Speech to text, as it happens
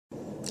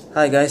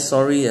Hi guys,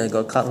 sorry I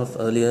got cut off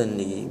earlier in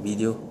the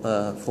video.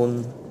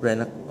 Phone ran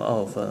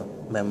out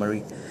of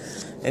memory.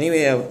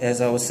 Anyway,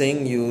 as I was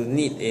saying, you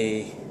need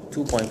a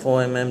 2.4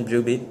 mm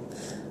drill bit.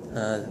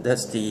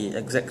 That's the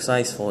exact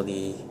size for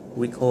the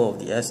wick hole of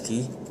the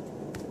ST.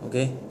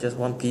 Okay, just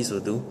one piece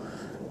will do.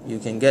 You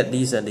can get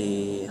these at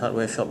the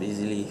hardware shop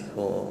easily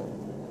for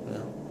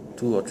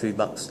 $2 or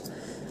 $3.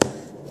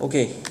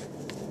 Okay,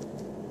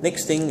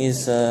 next thing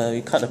is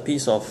we cut a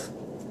piece of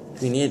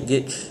 28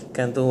 gauge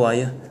Canto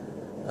wire.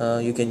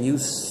 You can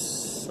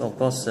use, of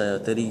course,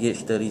 30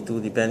 gauge,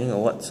 32, depending on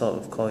what sort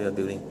of coil you're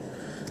building.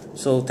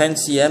 So 10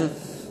 cm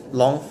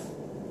long.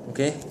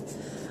 Okay,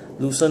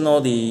 loosen all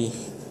the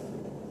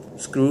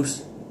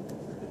screws.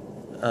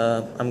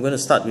 I'm going to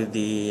start with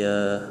the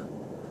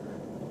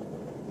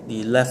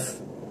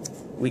left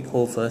wick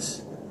hole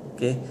first.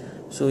 Okay,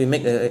 so we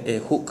make a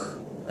hook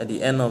at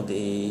the end of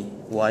the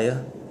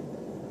wire,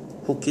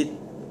 hook it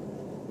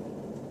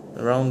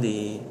around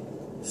the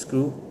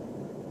screw.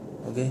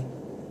 Okay,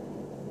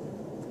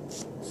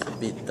 it's a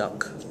bit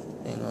dark,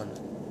 hang on.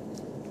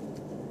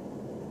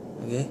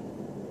 Okay,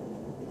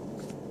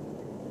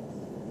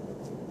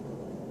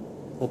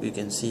 hope you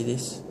can see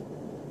this.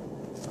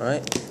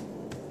 Alright,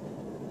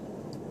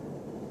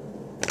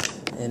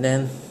 and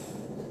then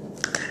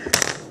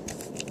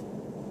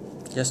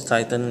just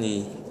tighten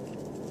the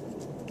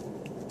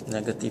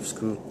negative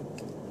screw.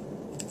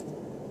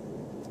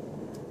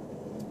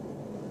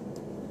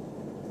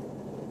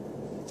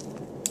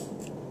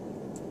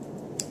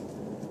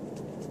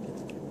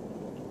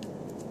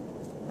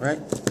 Right,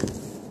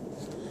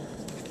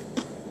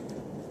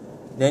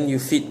 then you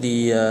fit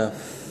the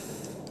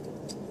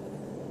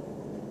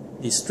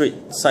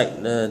straight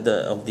side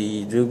of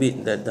the drill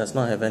bit that does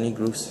not have any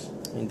grooves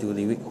into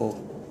the wick hole.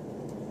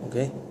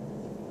 Okay,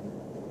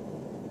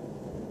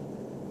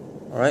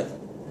 alright,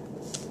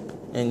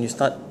 and you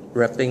start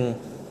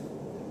wrapping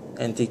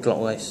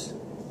anti-clockwise.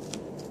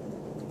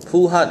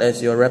 Pull hard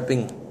as you're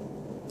wrapping.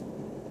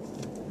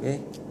 Okay,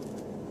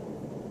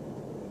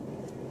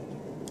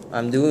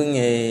 I'm doing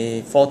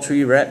a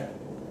 4-3 wrap.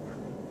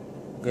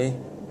 Okay,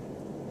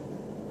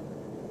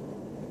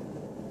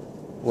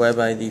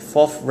 whereby the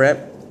fourth wrap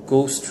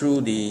goes through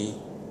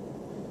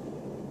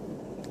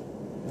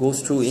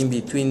in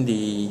between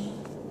the,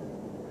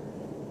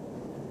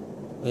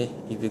 okay,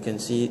 if you can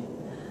see it,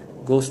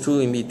 goes through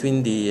in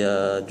between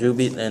the drill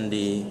bit and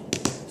the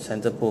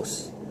center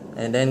post,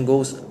 and then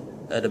goes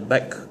at the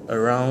back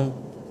around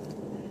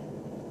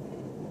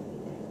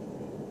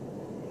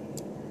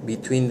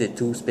between the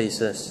two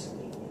spaces.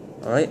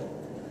 Alright,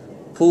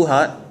 pull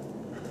hard.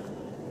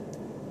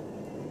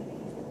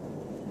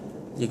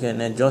 You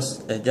can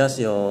adjust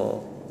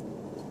your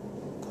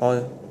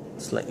coil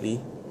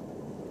slightly.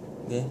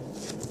 Okay,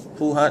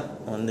 pull hard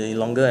on the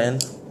longer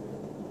end,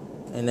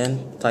 and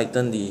then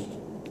tighten the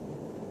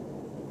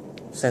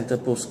center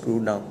post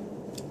screw down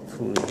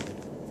fully.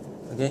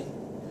 Okay,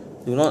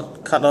 do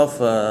not cut off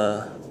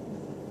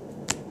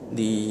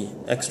the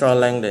extra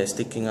length that is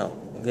sticking out.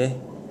 Okay,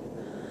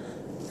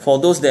 for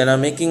those that are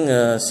making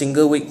a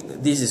single wick,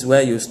 this is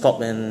where you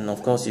stop, and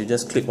of course you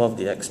just clip off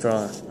the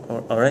extra.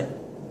 Alright,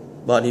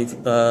 but if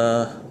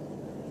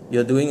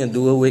you're doing a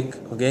dual wick,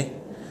 okay,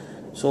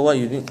 so what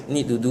you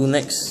need to do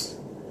next,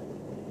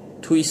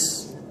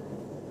 twist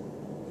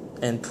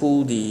and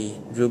pull the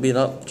drill bit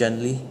up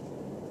gently.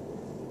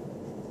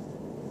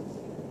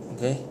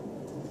 Okay,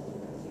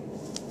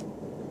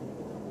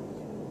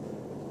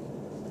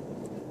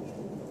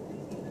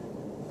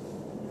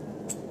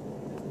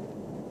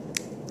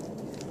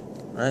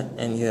 right,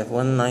 and you have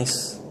one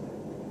nice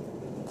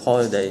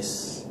coil that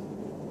is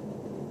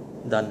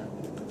done.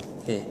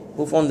 Okay,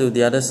 move on to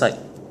the other side.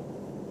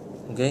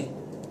 Okay,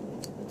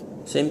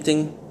 same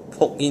thing,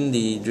 poke in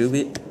the drill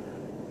bit.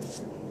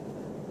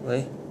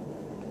 Okay,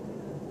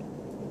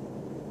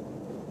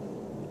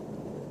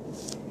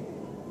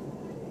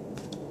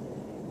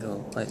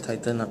 no, I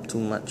tighten up too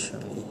much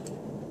only.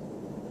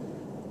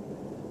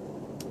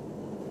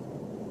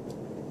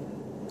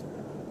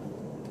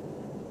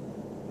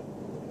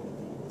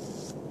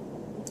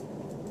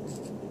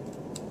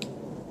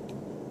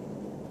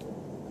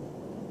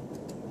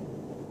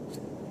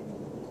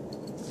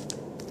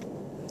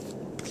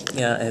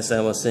 Yeah, as I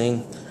was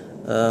saying,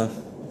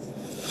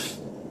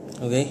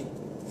 okay,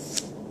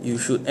 you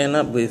should end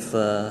up with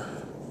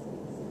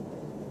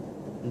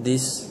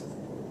this.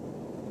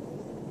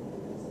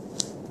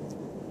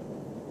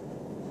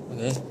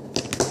 Okay,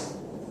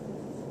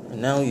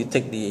 and now you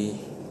take the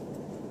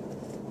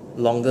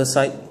longer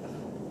side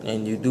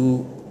and you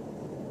do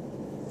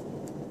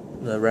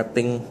the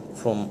wrapping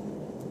from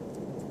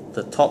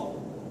the top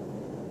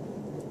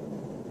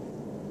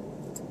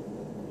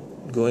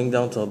going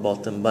down to the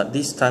bottom, but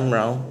this time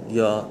round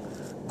you're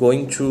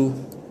going through,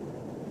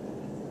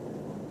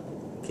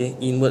 okay,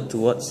 inward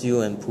towards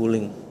you and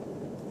pulling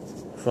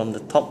from the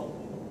top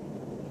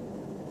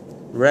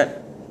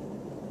wrap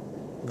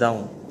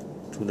down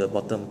to the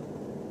bottom.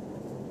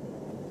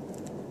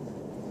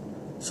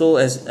 So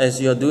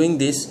as you're doing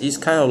this, it's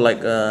kind of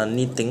like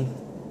knitting.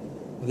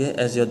 Okay,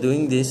 as you're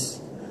doing this,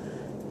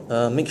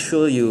 make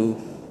sure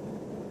you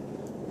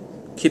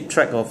keep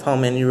track of how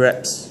many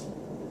reps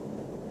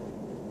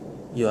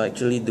you're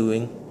actually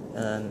doing,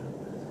 and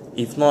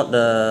if not,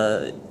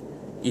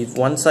 if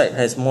one side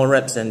has more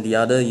reps than the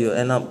other, you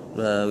end up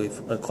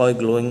with a coil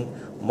glowing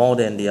more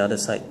than the other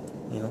side,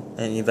 you know,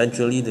 and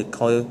eventually the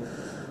coil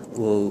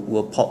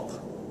will pop.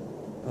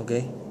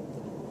 Okay.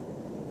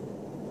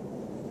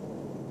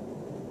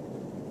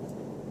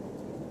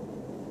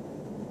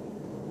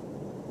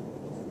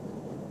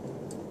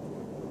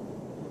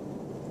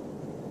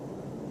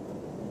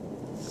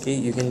 Okay,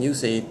 you can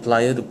use a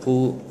plier to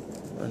pull,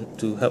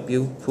 to help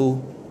you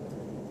pull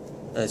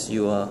as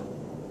you are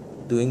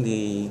doing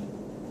the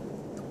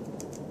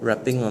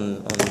wrapping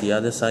on the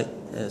other side,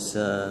 as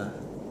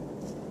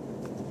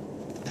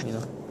you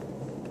know,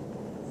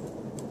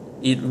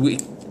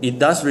 it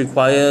does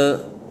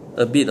require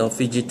a bit of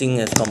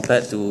fidgeting as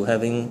compared to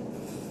having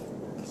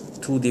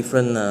two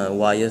different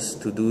wires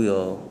to do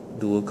your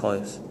dual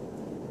coils.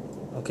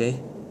 Okay.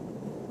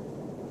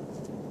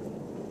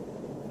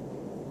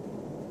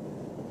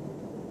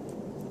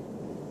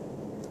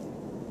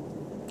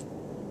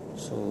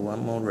 So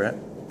one more wrap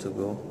to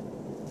go.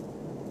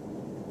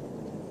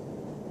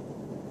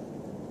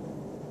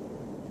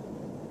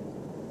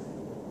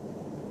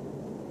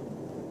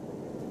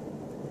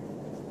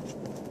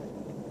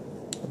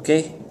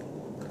 Okay,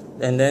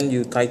 and then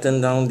you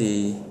tighten down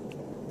the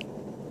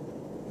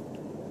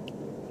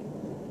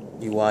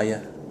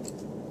wire.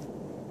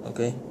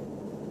 Okay.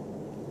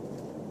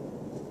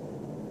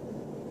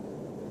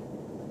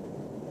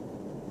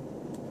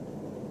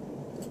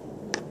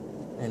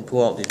 And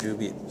pull out the drill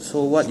bit.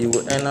 So what you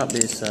would end up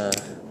is a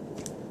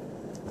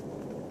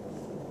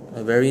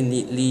very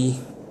neatly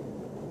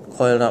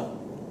coiled up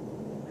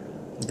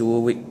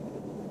dual wick.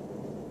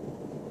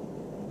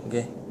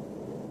 Okay.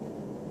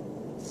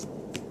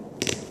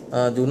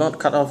 Do not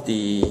cut off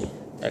the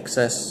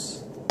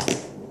excess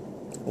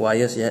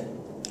wires yet.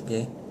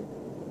 Okay.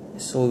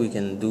 So we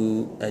can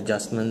do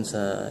adjustments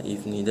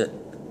if needed.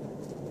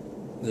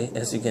 Okay.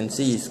 As you can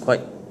see, it's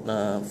quite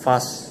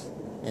fast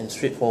and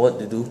straightforward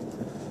to do,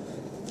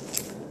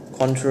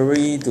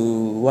 contrary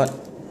to what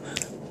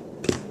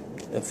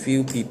a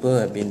few people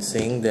have been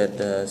saying,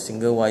 that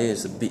single wire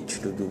is a bitch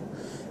to do.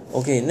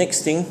 Okay,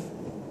 next thing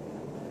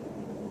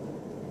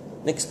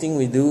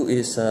we do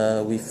is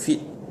we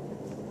feed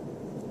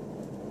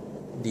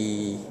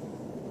the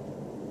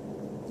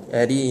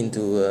addy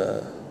into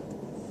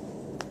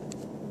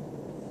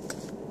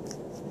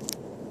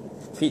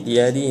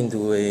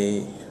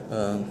a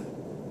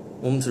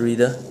ohms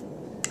reader,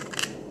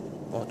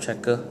 or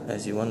checker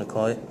as you want to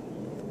call it.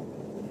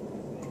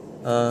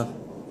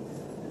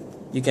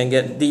 You can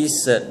get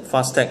these at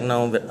Fastech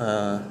now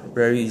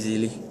very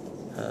easily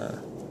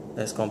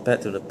as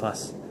compared to the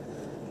past.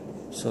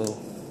 So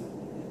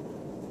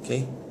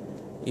okay,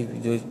 if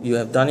you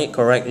have done it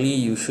correctly,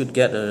 you should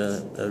get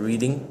a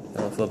reading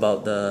of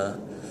about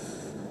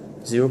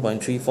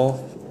 0.34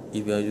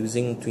 if you are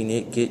using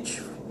 28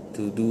 gauge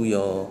to do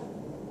your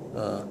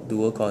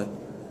dual coil.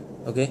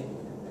 Okay,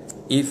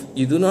 if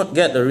you do not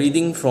get the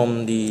reading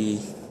from the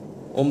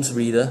ohms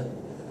reader,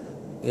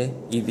 okay,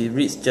 if it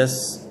reads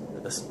just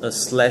a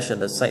slash at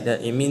the side,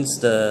 that it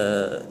means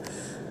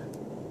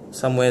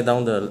somewhere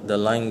down the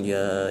line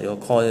your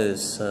coil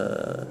is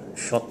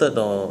shorted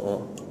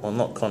or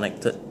not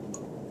connected.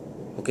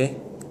 Okay.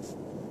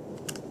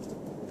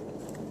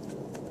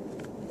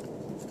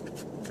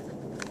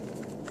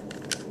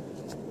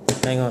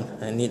 Hang on,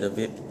 I need a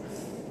bit.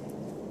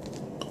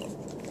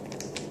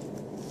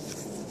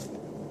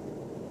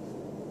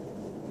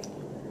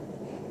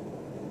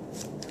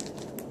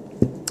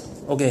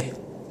 Okay.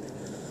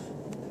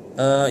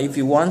 If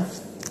you want,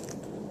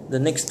 the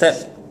next step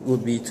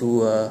would be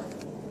to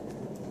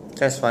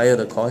test fire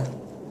the coil.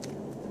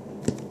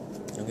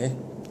 Okay.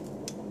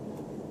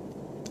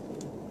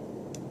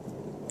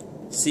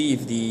 See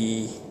if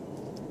the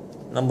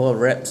number of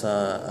reps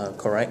are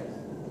correct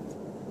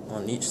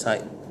on each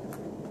side.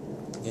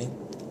 Okay.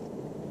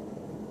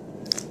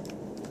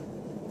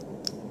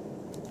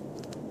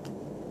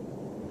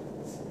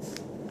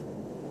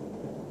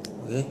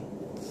 Okay.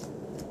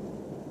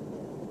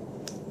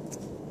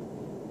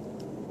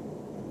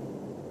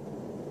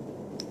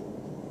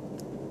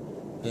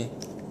 Okay,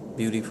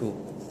 beautiful.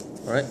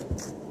 Alright,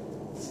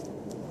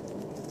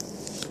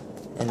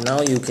 and now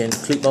you can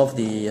clip off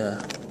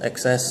the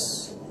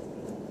excess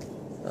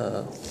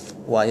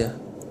wire.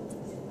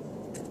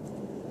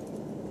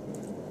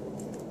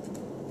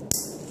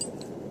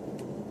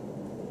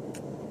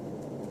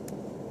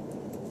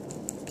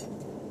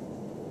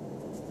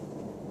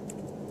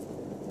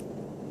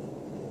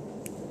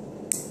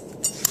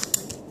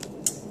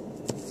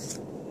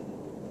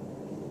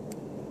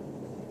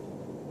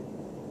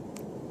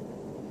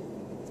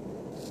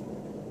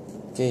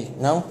 Okay,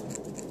 now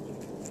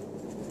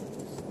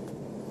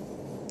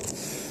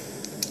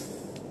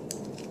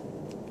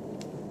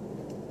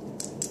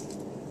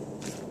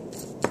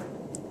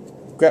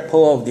grab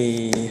hold of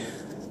the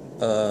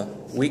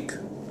wick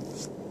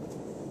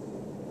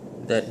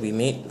that we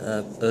made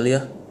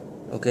earlier.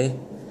 Okay,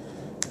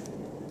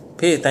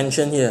 pay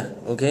attention here,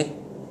 okay?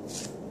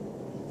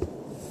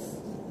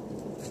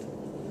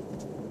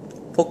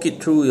 Poke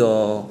it through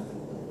your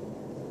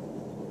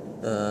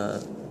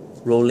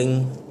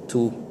rolling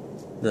tool,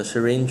 the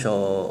syringe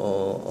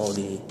or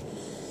the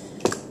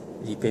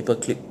paper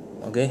clip,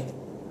 okay?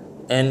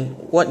 And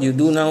what you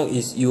do now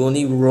is you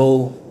only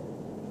roll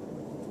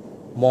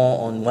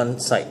more on one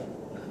side,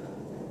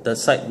 the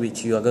side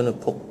which you are going to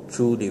poke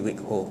through the wick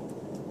hole,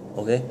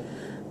 okay?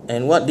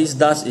 And what this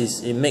does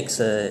is it makes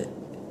the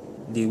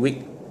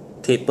wick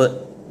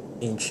tapered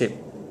in shape.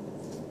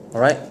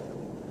 Alright,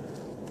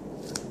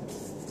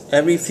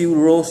 every few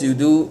rolls you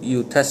do,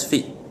 you test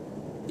fit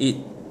it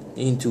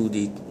into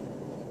the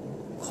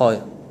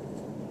coil,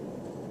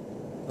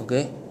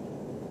 okay?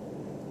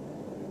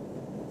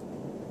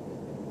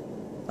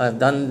 I've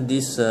done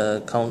this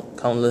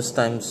countless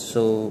times,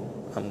 so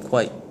I'm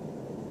quite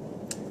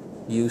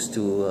used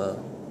to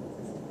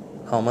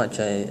how much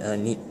I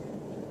need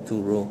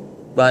to roll.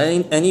 But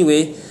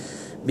anyway,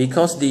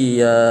 because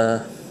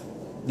the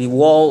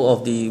wall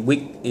of the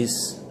wick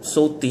is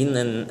so thin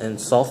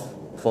and soft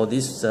for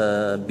this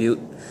build,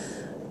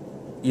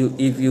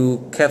 if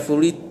you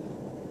carefully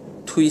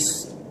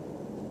twist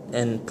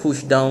and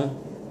push down,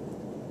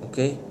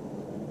 okay,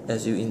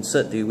 as you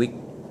insert the wick,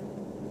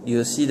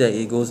 you'll see that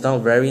it goes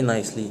down very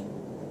nicely,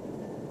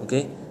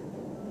 okay?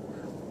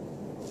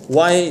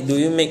 Why do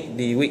you make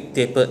the wick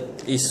tapered?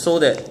 It's so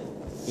that,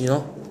 you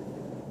know,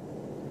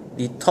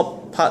 the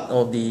top part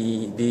of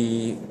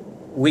the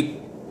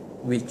wick,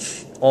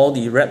 which all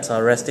the wraps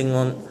are resting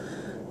on,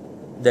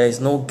 there is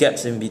no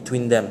gaps in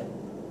between them,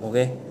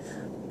 okay?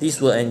 This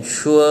will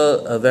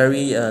ensure a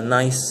very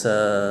nice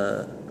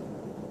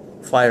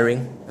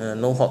firing,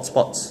 no hot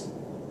spots,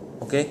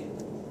 okay?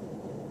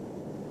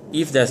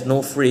 If there's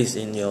no frizz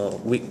in your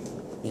wick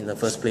in the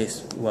first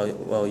place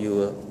while you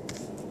were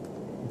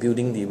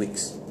building the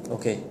wicks.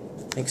 Okay,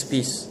 next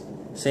piece,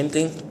 same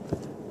thing,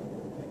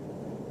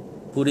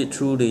 put it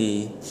through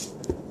the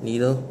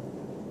needle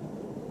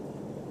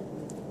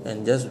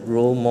and just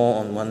roll more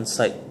on one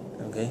side,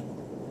 okay?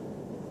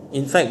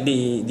 In fact,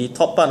 the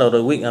top part of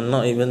the wick, I'm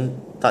not even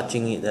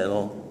touching it at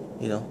all,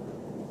 you know.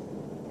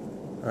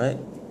 Alright,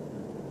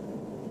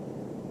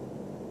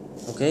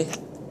 okay,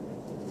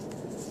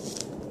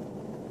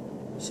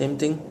 same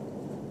thing,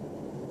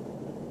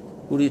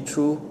 put it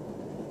through.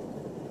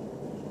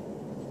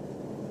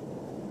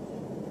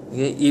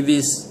 Okay,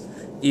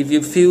 if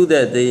you feel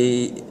that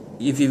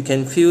if you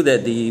can feel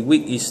that the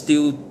wick is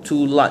still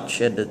too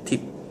large at the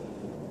tip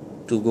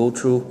to go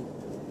through,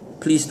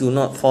 please do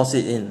not force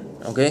it in,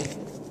 okay?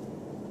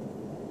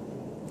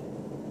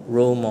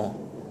 Roll more,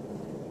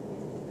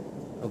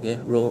 okay?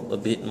 Roll a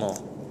bit more,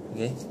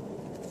 okay?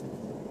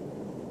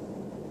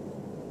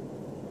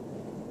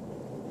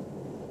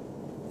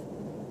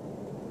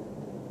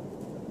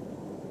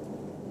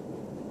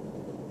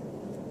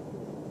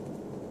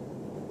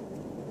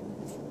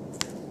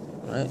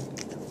 Right,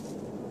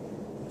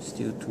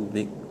 still too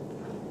big.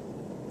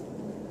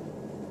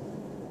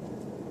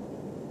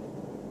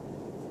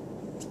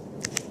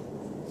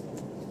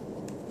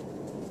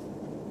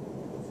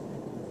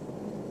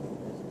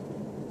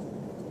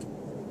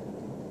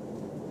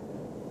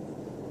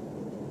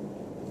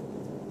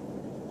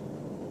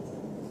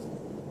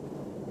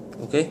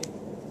 Okay,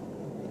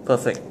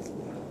 perfect.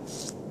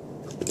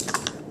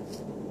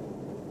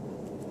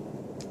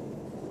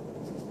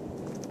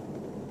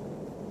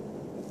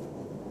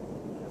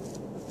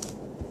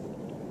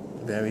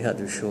 Very hard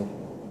to show.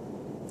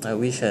 I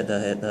wish I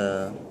had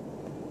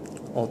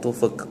auto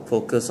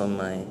focus on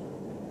my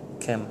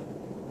cam.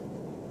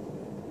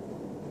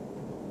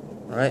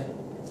 Alright,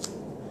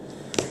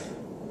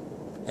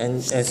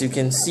 and as you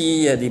can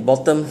see at the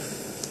bottom,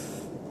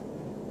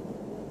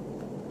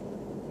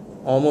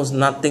 almost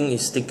nothing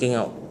is sticking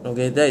out.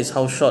 Okay, that is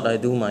how short I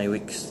do my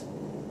wicks.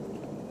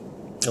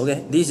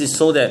 Okay, this is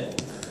so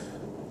that,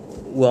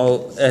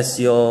 well, as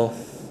the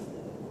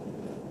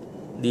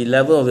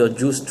level of your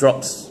juice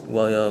drops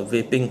while you're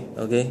vaping,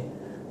 okay,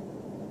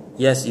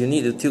 yes, you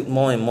need to tilt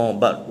more and more,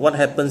 but what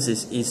happens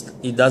is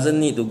it doesn't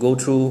need to go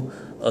through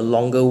a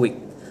longer wick,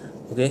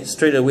 okay?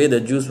 Straight away the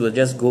juice will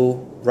just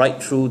go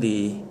right through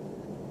the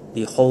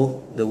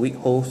hole, the wick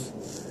holes,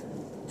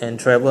 and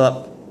travel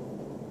up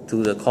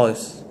to the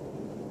coils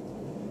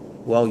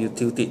while you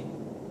tilt it,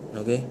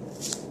 okay?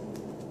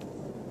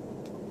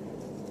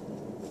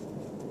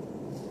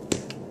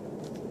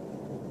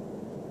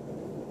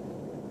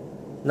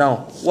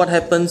 Now, what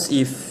happens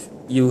if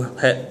you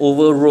had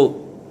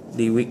overrode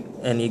the wick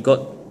and it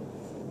got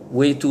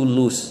way too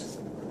loose?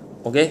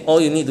 Okay, all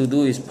you need to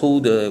do is pull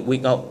the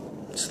wick out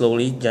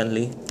slowly,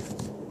 gently,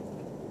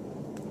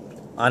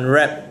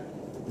 unwrap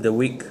the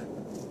wick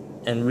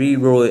and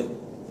re-roll it.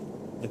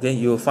 Okay,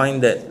 you'll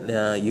find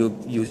that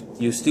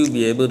you still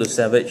be able to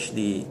salvage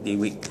the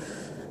wick.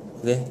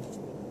 Okay.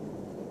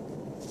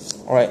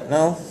 All right,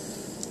 now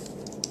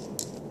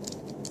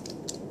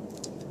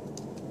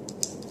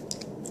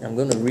I'm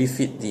going to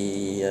refit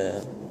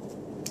the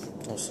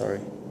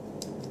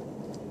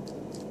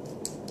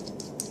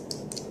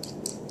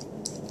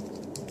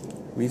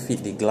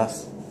refit the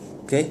glass.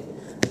 Okay,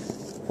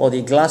 for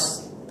the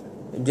glass,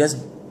 just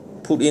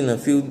put in a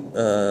few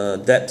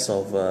dabs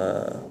of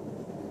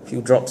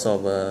few drops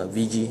of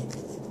VG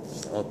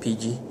or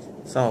PG.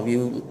 Some of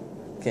you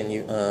can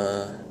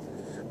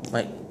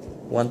might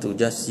want to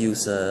just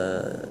use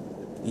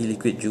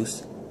e-liquid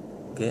juice.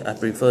 Okay, I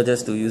prefer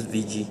just to use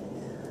VG.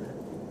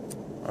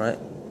 Alright,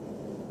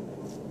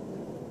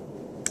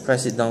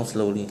 press it down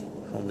slowly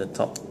from the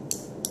top.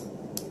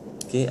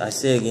 Okay, I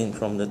say again,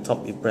 from the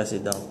top you press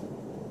it down.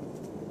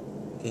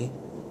 Okay,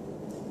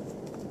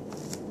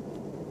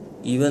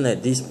 even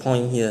at this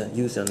point here,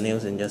 use your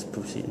nails and just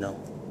push it down.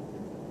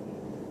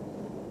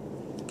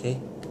 Okay,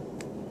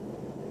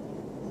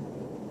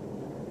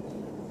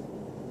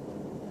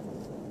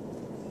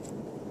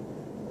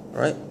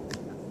 alright,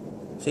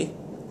 see,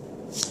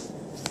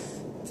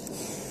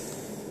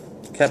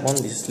 cap on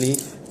the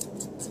sleeve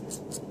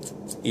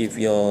if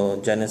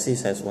your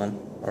Genesis has one.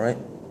 Alright,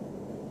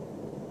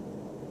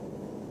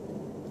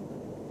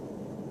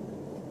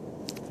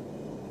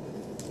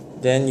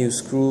 then you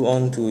screw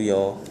on to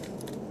your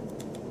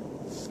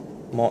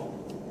mod.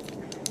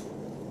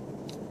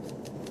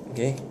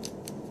 Okay,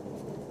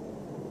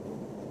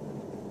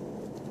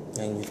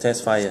 and you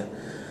test fire.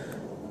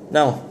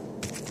 Now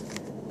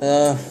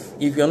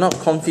if you're not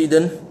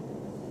confident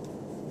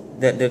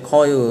that the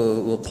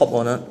coil will pop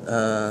or not,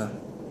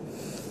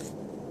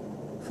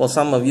 for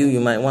some of you,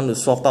 you might want to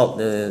swap out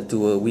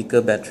to a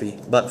weaker battery.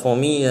 But for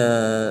me,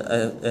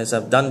 as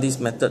I've done this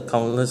method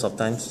countless of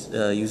times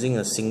using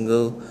a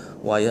single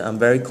wire, I'm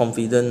very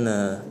confident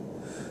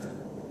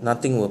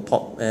nothing will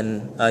pop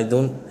and I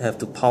don't have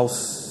to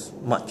pulse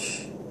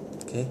much.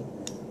 Okay.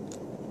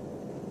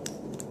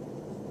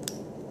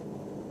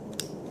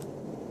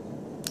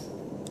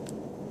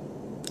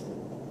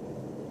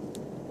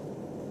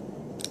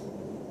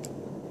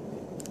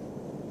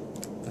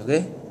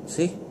 Okay,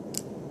 see?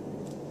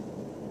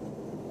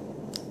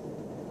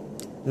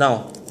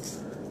 Now,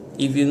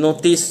 if you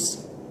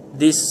notice,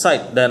 this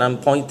side that I'm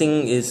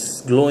pointing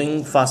is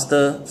glowing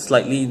faster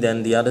slightly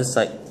than the other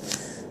side.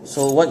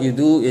 So what you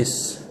do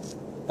is,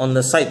 on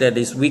the side that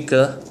is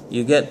weaker,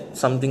 you get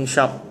something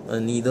sharp, a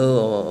needle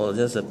or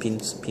just a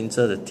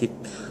pincer, the tip.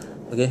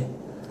 Okay?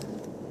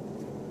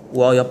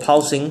 While you're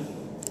pulsing,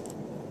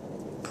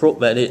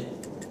 probe at it.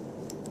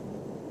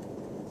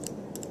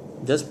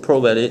 Just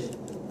probe at it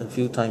a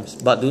few times,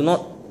 but do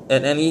not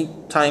at any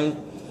time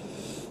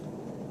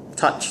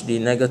touch the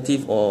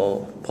negative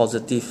or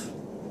positive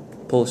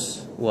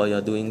post while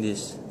you're doing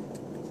this.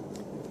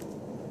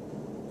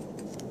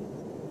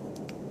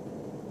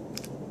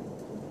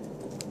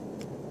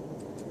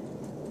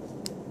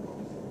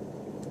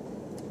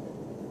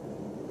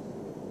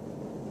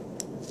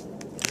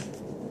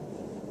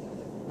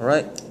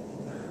 Alright.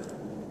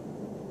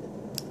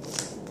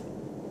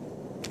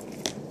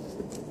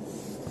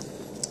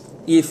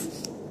 If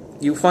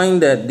you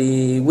find that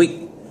the wick,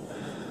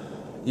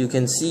 you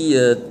can see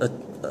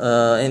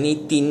any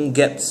thin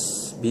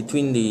gaps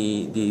between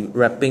the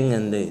wrapping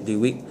and the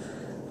wick,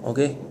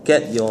 okay,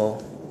 get your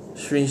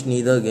syringe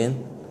needle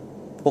again,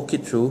 poke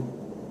it through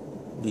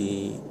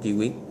the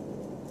wick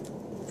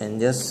and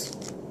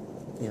just,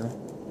 you know,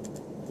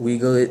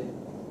 wiggle it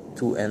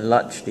to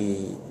enlarge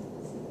the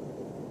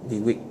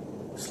wick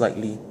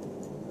slightly.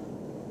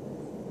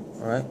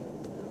 Alright.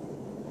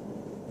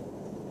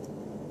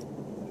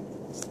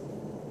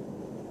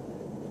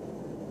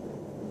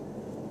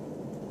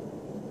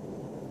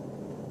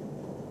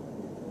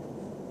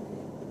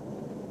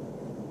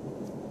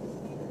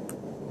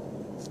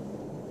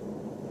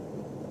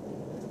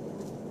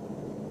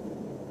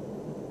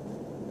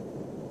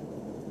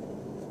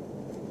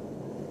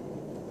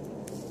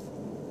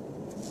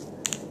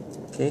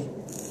 Okay.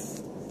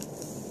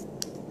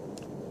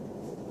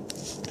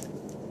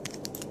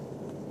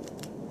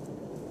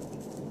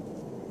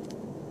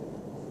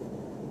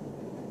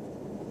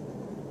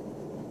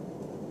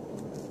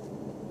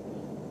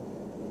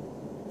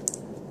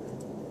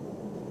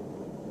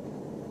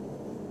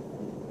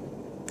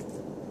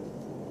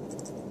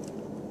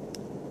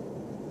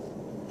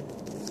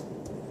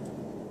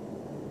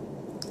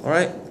 All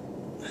right.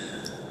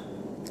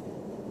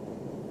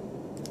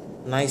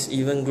 Nice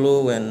even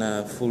glow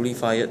when fully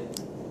fired.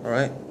 All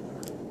right.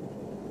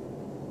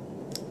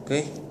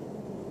 Okay.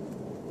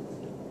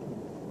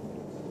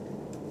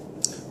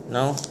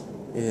 Now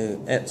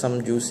you add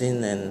some juice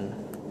in and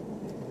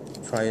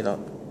try it out.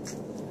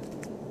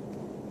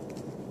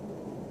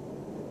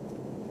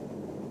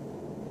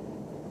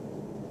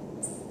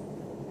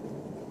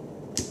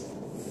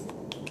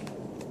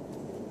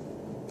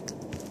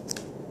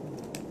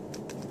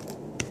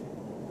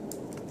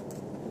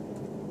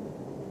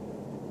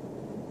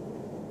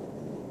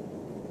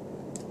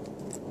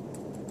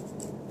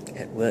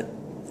 Edward.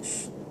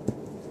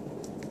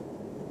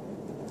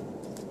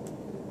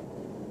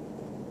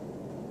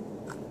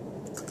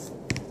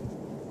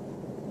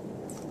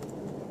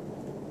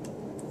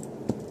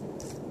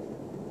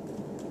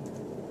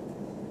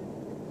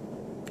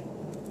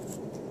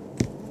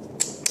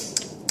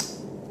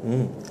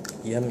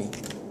 Yummy.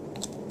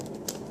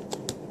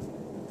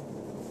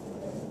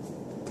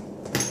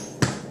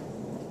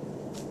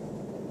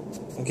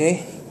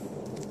 Okay,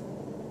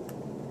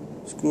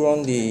 screw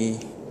on the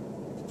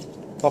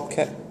top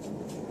cap.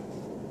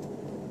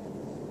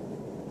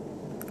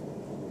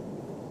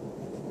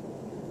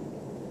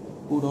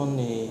 Put on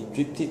a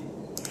drip tip.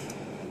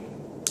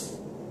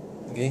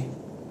 Okay,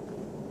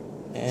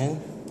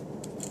 and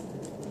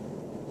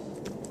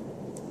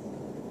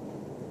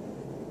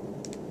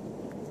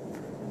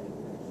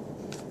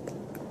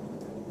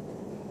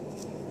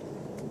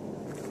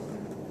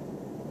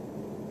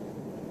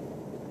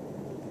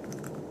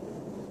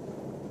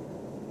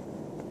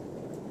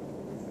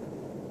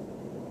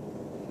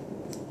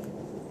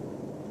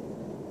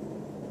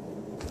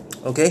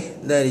okay,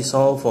 that is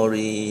all for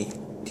the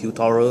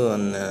tutorial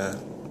on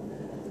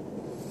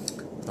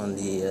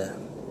the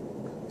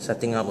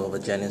setting up of a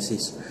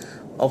Genesis.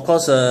 Of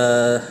course,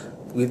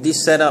 with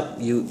this setup,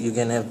 you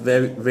can have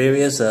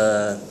various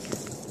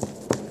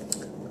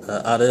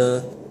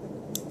other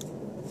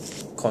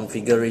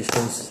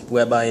configurations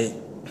whereby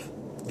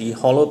the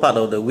hollow part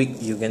of the wick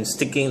you can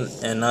stick in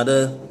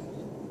another,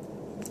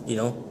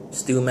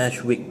 steel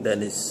mesh wick that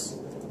is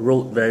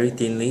rolled very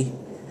thinly,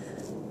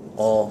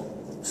 or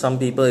some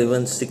people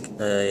even stick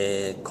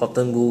a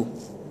cotton wool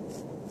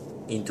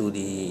into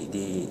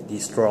the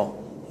straw,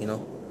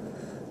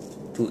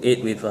 to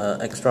aid with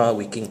extra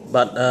wicking.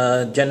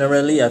 But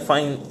generally I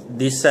find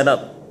this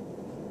setup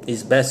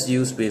is best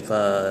used with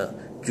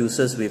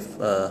juices with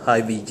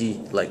high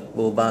VG like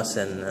Bobas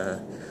and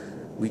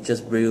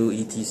Witch's Brew,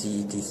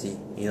 etc.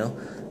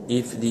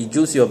 If the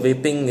juice you're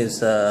vaping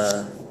is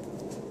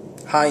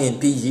high in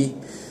PG,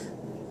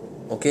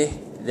 okay,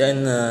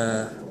 then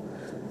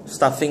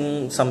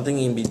stuffing something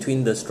in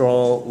between the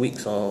straw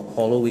wicks or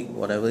hollow wick,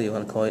 whatever you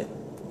want to call it,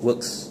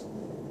 works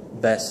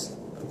best.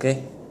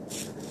 Okay,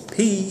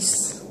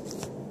 peace.